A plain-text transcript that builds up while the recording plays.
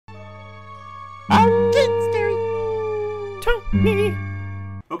It's very Tony.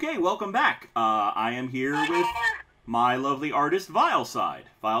 Okay, welcome back. I am here with my lovely artist, Vileside.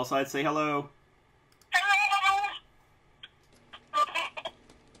 Vileside, say hello.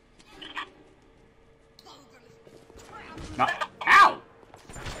 Ow!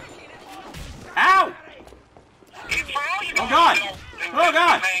 Ow! Oh god! Oh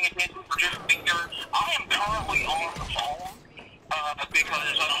god! I am currently on the phone because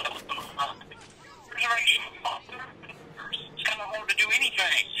it's kind of hard to do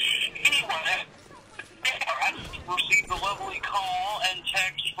anything. Anyway, I received a lovely call and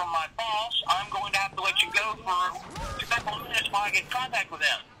text from my boss. I'm going to have to let you go for a couple of minutes while I get in contact with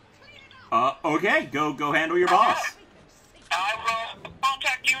them. Okay, go handle your boss. I will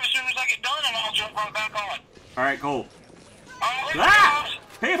contact you as soon as I get done, and I'll jump right back on. Alright, cool. All right, Ah!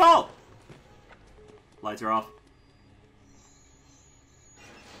 People! Lights are off.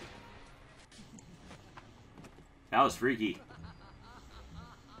 That was freaky.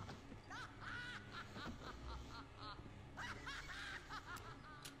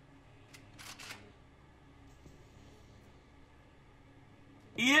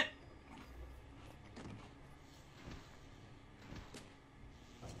 Eat it!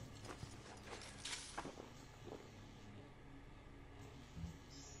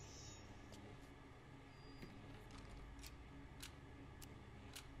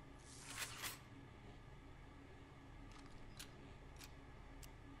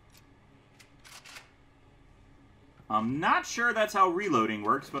 I'm not sure that's how reloading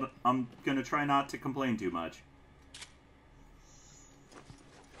works, but I'm gonna try not to complain too much.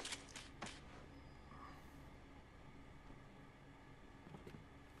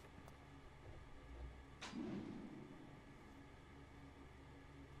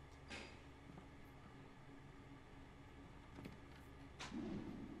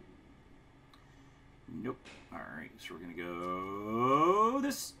 Nope. Alright, so we're gonna go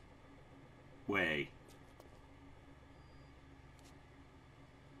this way.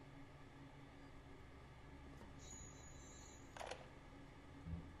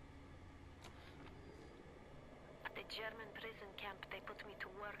 German prison camp, they put me to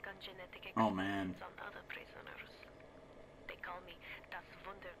work on genetic Oh, man. experiments on other prisoners. They call me das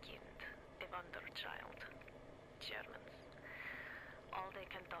Wunderkind, the Wonder Child. Germans. All they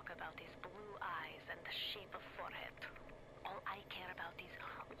can talk about is blue eyes and the shape of forehead. All I care about is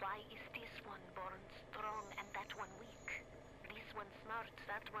why is this one born strong and that one weak? This one smart,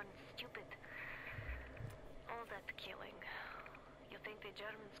 that one stupid. All that killing. You think the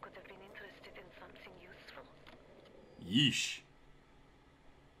Germans could have been interested in something useful? Yeesh.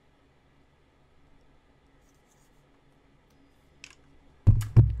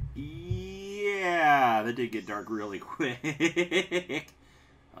 Yeah, that did get dark really quick.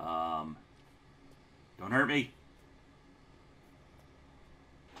 Don't hurt me.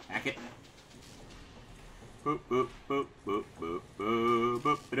 Hack it. Boop, boop, boop, boop, boop, boop,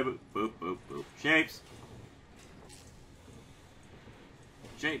 boop, boop, boop, boop, boop. Shapes.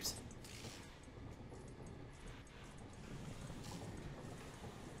 Shapes.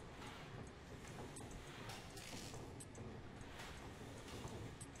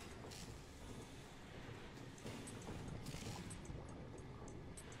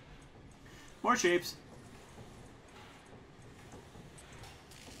 More shapes.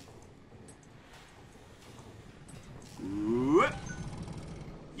 Whoop.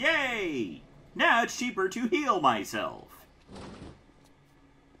 Yay! Now it's cheaper to heal myself.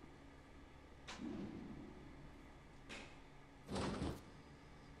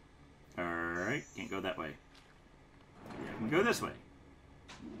 Alright, can't go that way. I can go this way.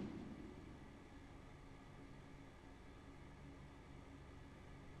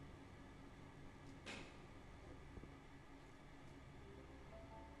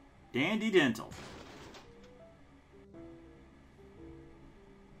 Dandy Dental.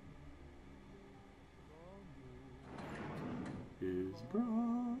 His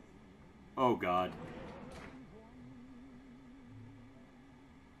bra. Oh God.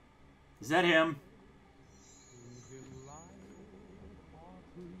 Is that him?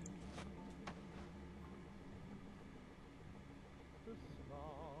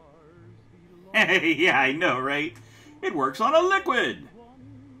 Yeah, I know, right? It works on a liquid.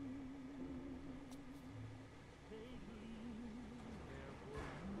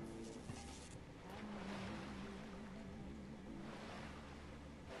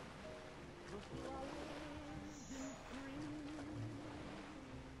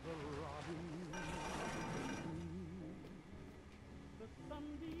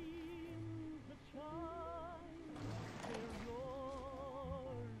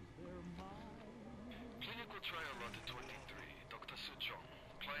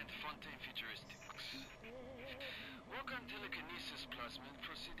 wanting futuristics. Organ telekinesis plasmid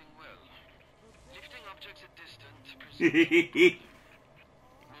proceeding well. Lifting objects at distance, moving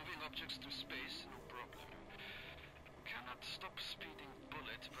objects to space, no problem. Cannot stop speeding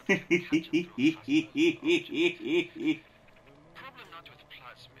bullets, but can catch up to a faster object. Problem not with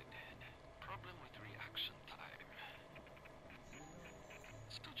plasmid, problem with reaction time.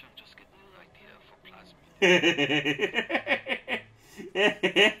 Stitch, I'm just getting an idea for plasmid.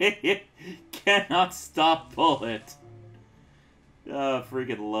 Cannot stop bullet. Oh,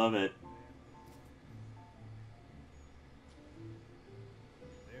 freaking love it.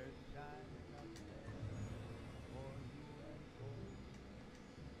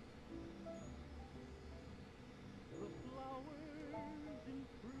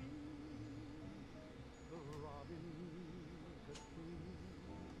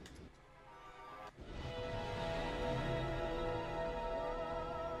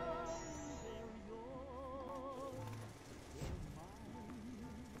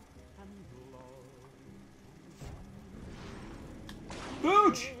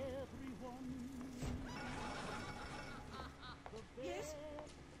 Booch! Yes?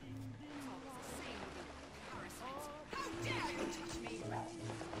 How dare you touch me?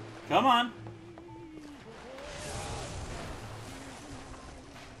 Come on.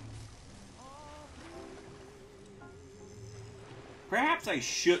 Perhaps I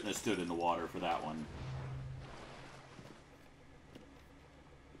shouldn't have stood in the water for that one.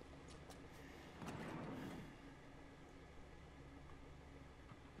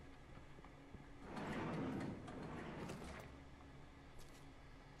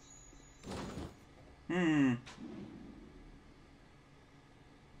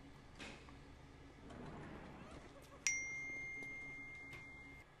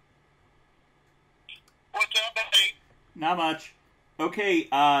 What's up, buddy? Not much. Okay,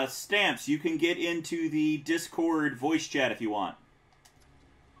 Stamps, you can get into the Discord voice chat if you want.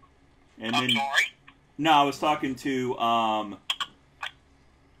 And I'm sorry? No, I was talking to,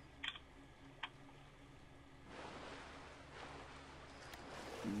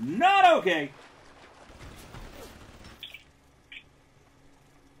 not okay.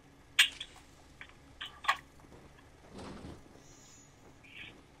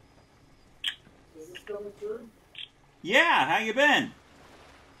 Is this coming through? Yeah, how you been?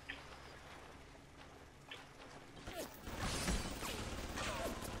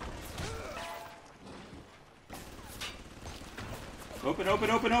 Open, open,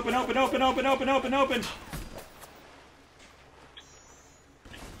 open, open, open, open, open, open, open, open.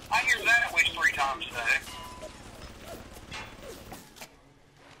 I hear that at least 3 times today.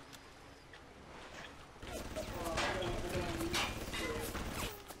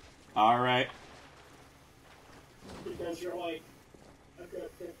 All right. Because you're like a good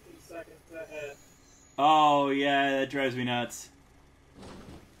 15 seconds ahead. Oh, yeah, that drives me nuts.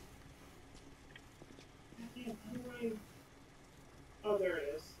 Oh, there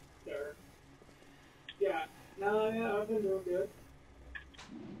it is. There. Yeah. No, yeah, I've been doing good.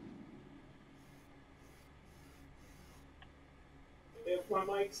 If my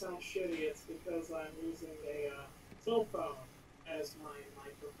mic sounds shitty, it's because I'm using a cell phone as my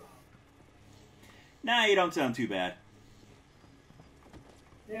microphone. Nah, you don't sound too bad.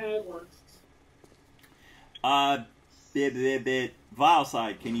 Yeah, it works. Vile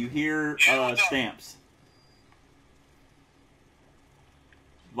side, can you hear Stamps?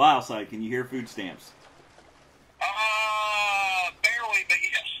 Vile side, can you hear food stamps? Barely, but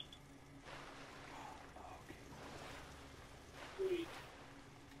yes. Sweet.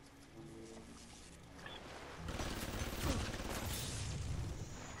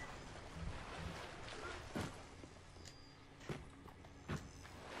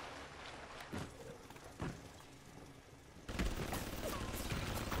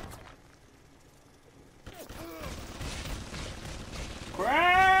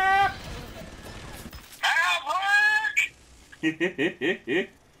 Crap! Maverick! Negative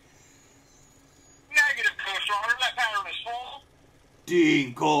Co-Star, that pattern is full.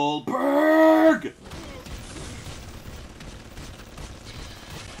 Dinkelberg!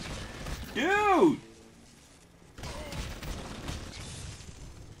 Dude!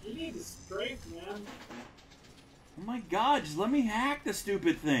 You need the strength, man. Oh my god, just let me hack the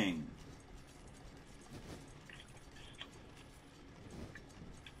stupid thing.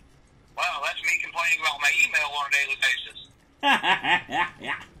 Well, that's me complaining about my email on a daily basis.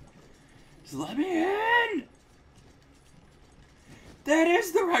 Just let me in! That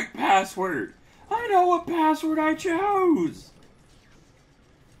is the right password! I know what password I chose!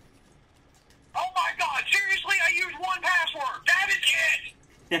 Oh my god, seriously? I used one password. That is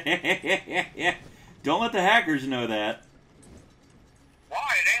it! Don't let the hackers know that. Why?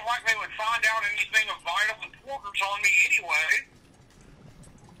 It ain't like they would find out anything of vital importance on me anyway.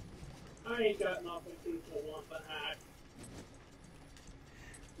 I ain't got nothing people want to hack.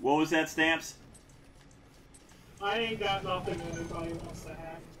 What was that, Stamps? I ain't got nothing anybody wants to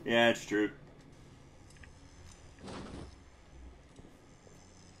hack. Yeah, it's true.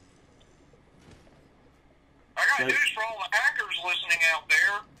 I got news for all the hackers listening out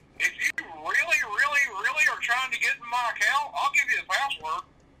there. If you really are trying to get in my account, I'll give you the password.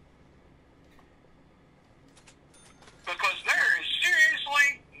 Because there is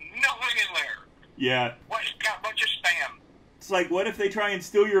seriously nothing in there. Yeah. Well, it's got a bunch of spam. It's like, what if they try and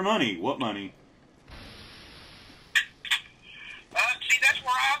steal your money? What money? See, that's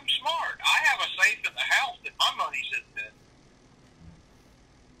where I'm smart. I have a safe at the house that my money sits in.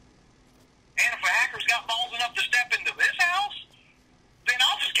 And if a hacker's got balls enough to step into this house, then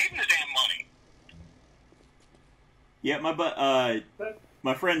I'll just give him the damn money. Yeah,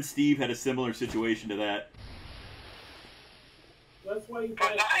 my friend Steve had a similar situation to that. That's why you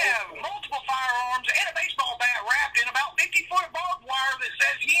Because I have multiple firearms and a baseball bat wrapped in about 50-foot barbed wire that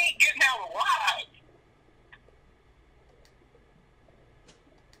says he ain't getting out alive.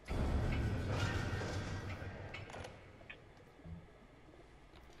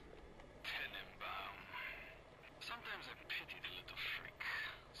 Tenenbaum. Sometimes I pity the little freak.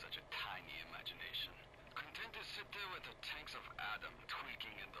 Such a tiny imagination. Content to sit there with the tanks of Adam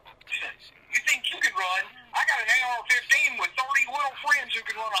tweaking and optimizing. You think you can run? I got an AR-15 with 30 little friends who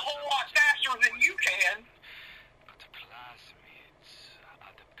can run a whole lot faster than you can. But the plasmids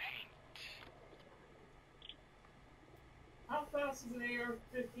are the paint. How fast is an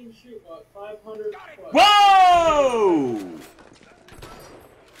AR-15 shoot? What, 500? Whoa!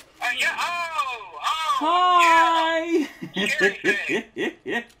 Yeah, Hi! yeah. Scary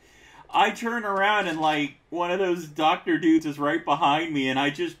thing. I turn around and, like, one of those doctor dudes is right behind me, and I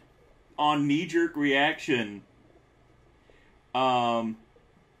just, on knee-jerk reaction, You run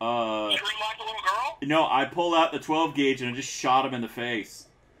like a little girl? no, I pull out the 12 gauge and I just shot him in the face.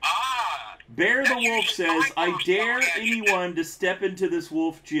 Ah. Bear the That's Wolf usually says, my I first dare reaction. anyone to step into this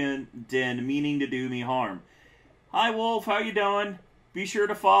wolf den meaning to do me harm. Hi, Wolf, how you doing? Be sure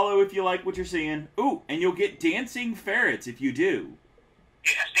to follow if you like what you're seeing. Ooh, and you'll get dancing ferrets if you do.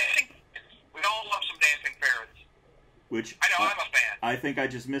 Yes, dancing. We all love some dancing ferrets. Which I know, I'm a fan. I think I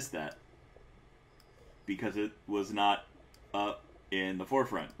just missed that. Because it was not up in the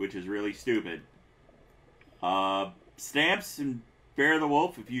forefront, which is really stupid. Stamps and Bear the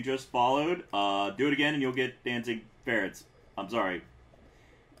Wolf, if you just followed, do it again and you'll get dancing ferrets. I'm sorry.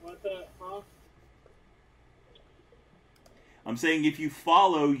 What the, huh? I'm saying if you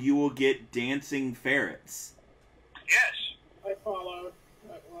follow, you will get dancing ferrets. Yes. I followed.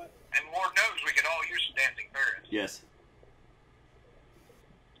 What? And Lord knows we could all use some dancing ferrets. Yes.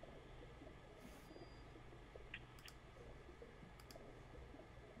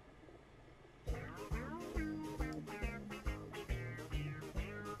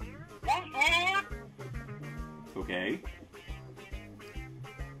 Okay.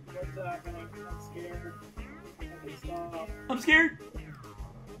 What's happening? I'm scared. I can stop. I'm scared.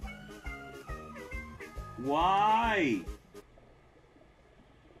 Why?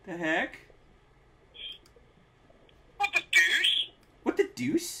 The heck? What the deuce? What the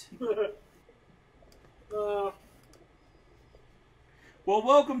deuce? Well,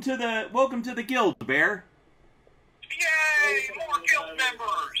 welcome to the guild, Bear. Yay! More guild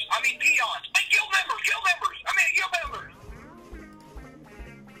members! I mean peons! Hey, guild members! Guild members! I mean guild members!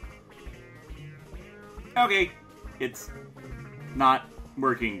 Okay, it's not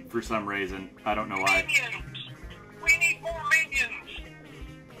working for some reason. I don't know why. Minions! We need more minions!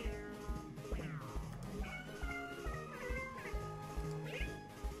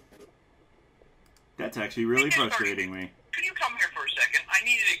 That's actually really frustrating me. Can you come here for a second? I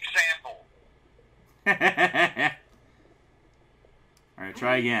need an example. Alright,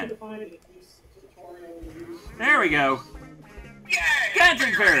 try again. Yay! There we go. Yay!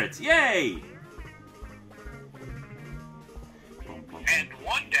 Dancing ferrets! Yay! And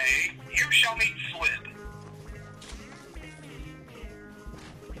one day, you shall meet Flip.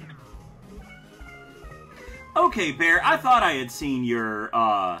 Okay, Bear, I thought I had seen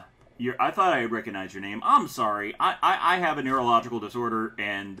I thought I had recognized your name. I'm sorry. I have a neurological disorder,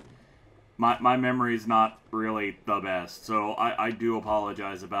 and my memory is not really the best, so I do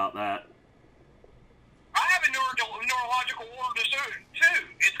apologize about that. I have a neurological order too.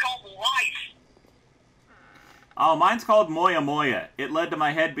 It's called life. Oh, mine's called Moya Moya. It led to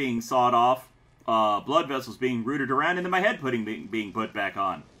my head being sawed off blood vessels being rooted around into my head being put back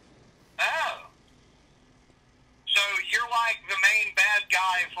on. Oh. So you're like the main bad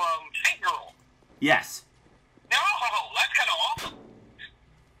guy from Tank Girl. Yes. No, that's kind of awesome.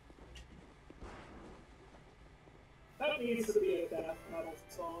 That needs to be a death metal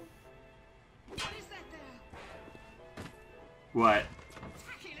song. What is that there? What?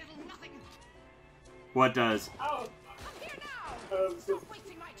 Tacky little nothing. What does? Oh, Come here now. the Stop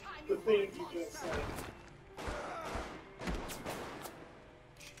wasting my time. the you thing horrid you just monster. said.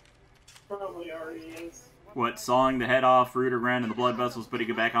 Probably already is. What, sawing the head off, root around in the blood vessels, putting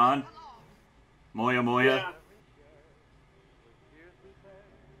it back on? Moya Moya? Yeah.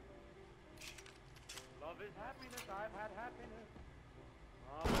 Love is happiness, I've had happiness.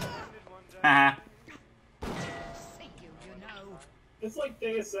 Haha. Sink you, you know. It's like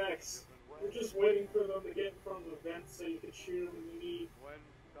Deus Ex. You're just waiting for them to get from the vent so you can shoot them when you need. When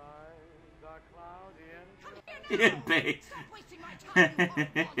skies are cloudy and Come here now. Stop wasting my time. You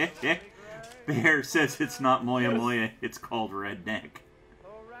horrid monster. Bear says it's not Moya Moya, it's called Redneck. so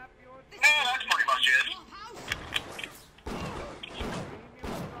wrap your Yeah, that's pretty much it. Clubhouse.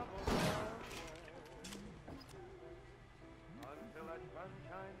 until that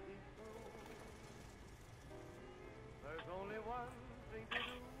sunshine seeps through. There's only one thing to do.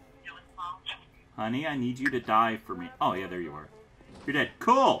 Honey, I need you to die for me. Oh, yeah, there you are. You're dead.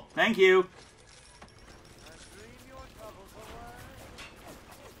 Cool! Thank you! Dream your troubles away.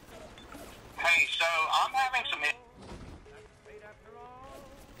 Hey, so I'm having some... Fate after all,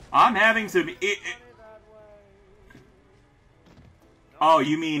 I'm having some... Oh,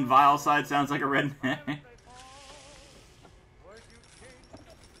 you mean Vileside sounds like a redneck? they fall. Word you king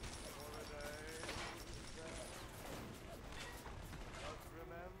for a day. Just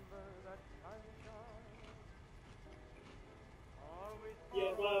remember that sunshine. Always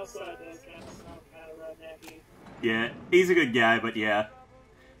Yeah, Bioshock does kind of sound kind of rednecky. Yeah, he's a good guy, but yeah.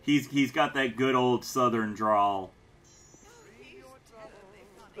 He's got that good old southern drawl.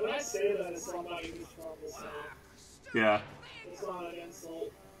 But I say that as somebody who's from the South. Yeah. It's not an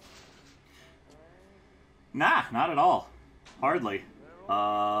insult. Nah, not at all. Hardly.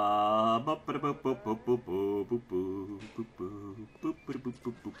 I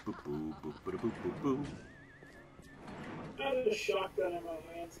had a shotgun in my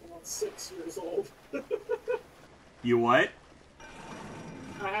hands when I was 6 years old. You what?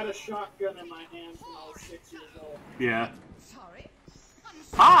 I had a shotgun in my hands when I was 6 years old. Yeah. Sorry.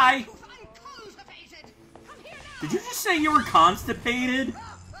 Hi! I'm constipated. Come here now. Did you just say you were constipated?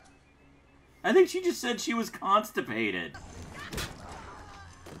 I think she just said she was constipated.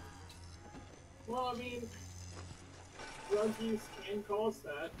 Well, I mean, drug use can cause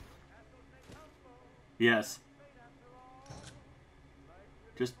that. Yes.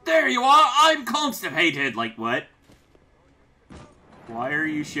 Just, there you are, I'm constipated! Like, what? Why are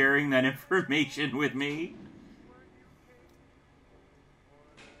you sharing that information with me?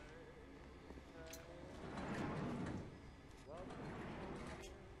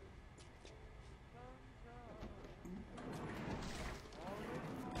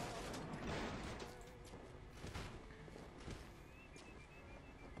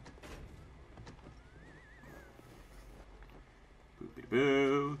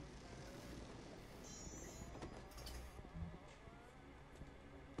 Boopity-boo.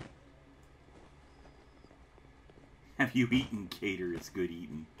 Have you eaten gator? It's good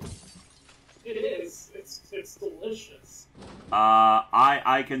eating. It is. It's delicious.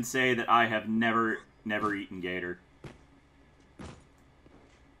 I can say that I have never eaten gator.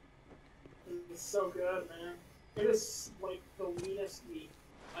 It's so good, man. It is like the leanest meat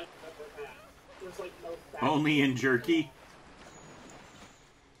I've ever had. There's like no fat. Only in jerky.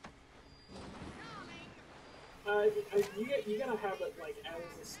 You gotta have it like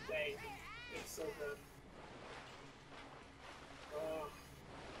as a steak. It's so good.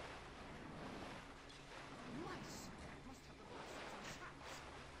 Mice must have the bastards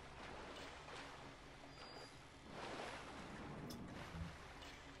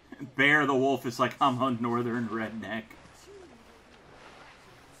and traps. Bear the wolf is like, I'm a northern redneck.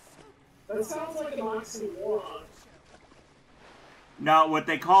 That sounds like an oxymoron. No, what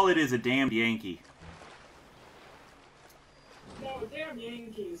they call it is a damned Yankee. No, damn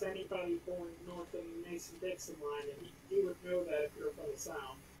Yankees, anybody born north of the Mason-Dixon line, and you would know that if you're from the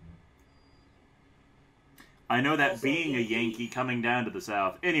South. I know that Also being a Yankee. Yankee coming down to the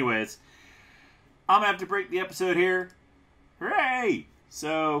South. Anyways, I'm gonna have to break the episode here. Hooray!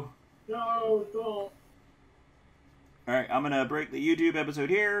 So, No, don't. alright, I'm gonna break the YouTube episode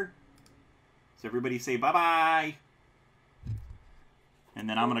here. So everybody say bye-bye. And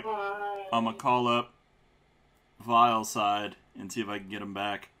then I'm gonna call up Vile's side and see if I can get him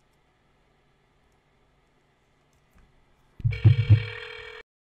back.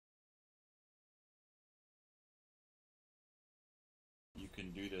 You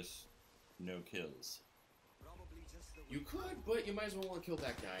can do this, no kills. You could, but you might as well want to kill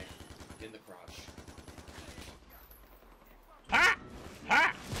that guy in the crotch. Ha!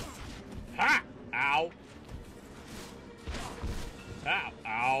 Ha! Ha! Ow! Ow!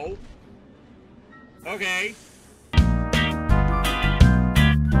 Ow! Okay.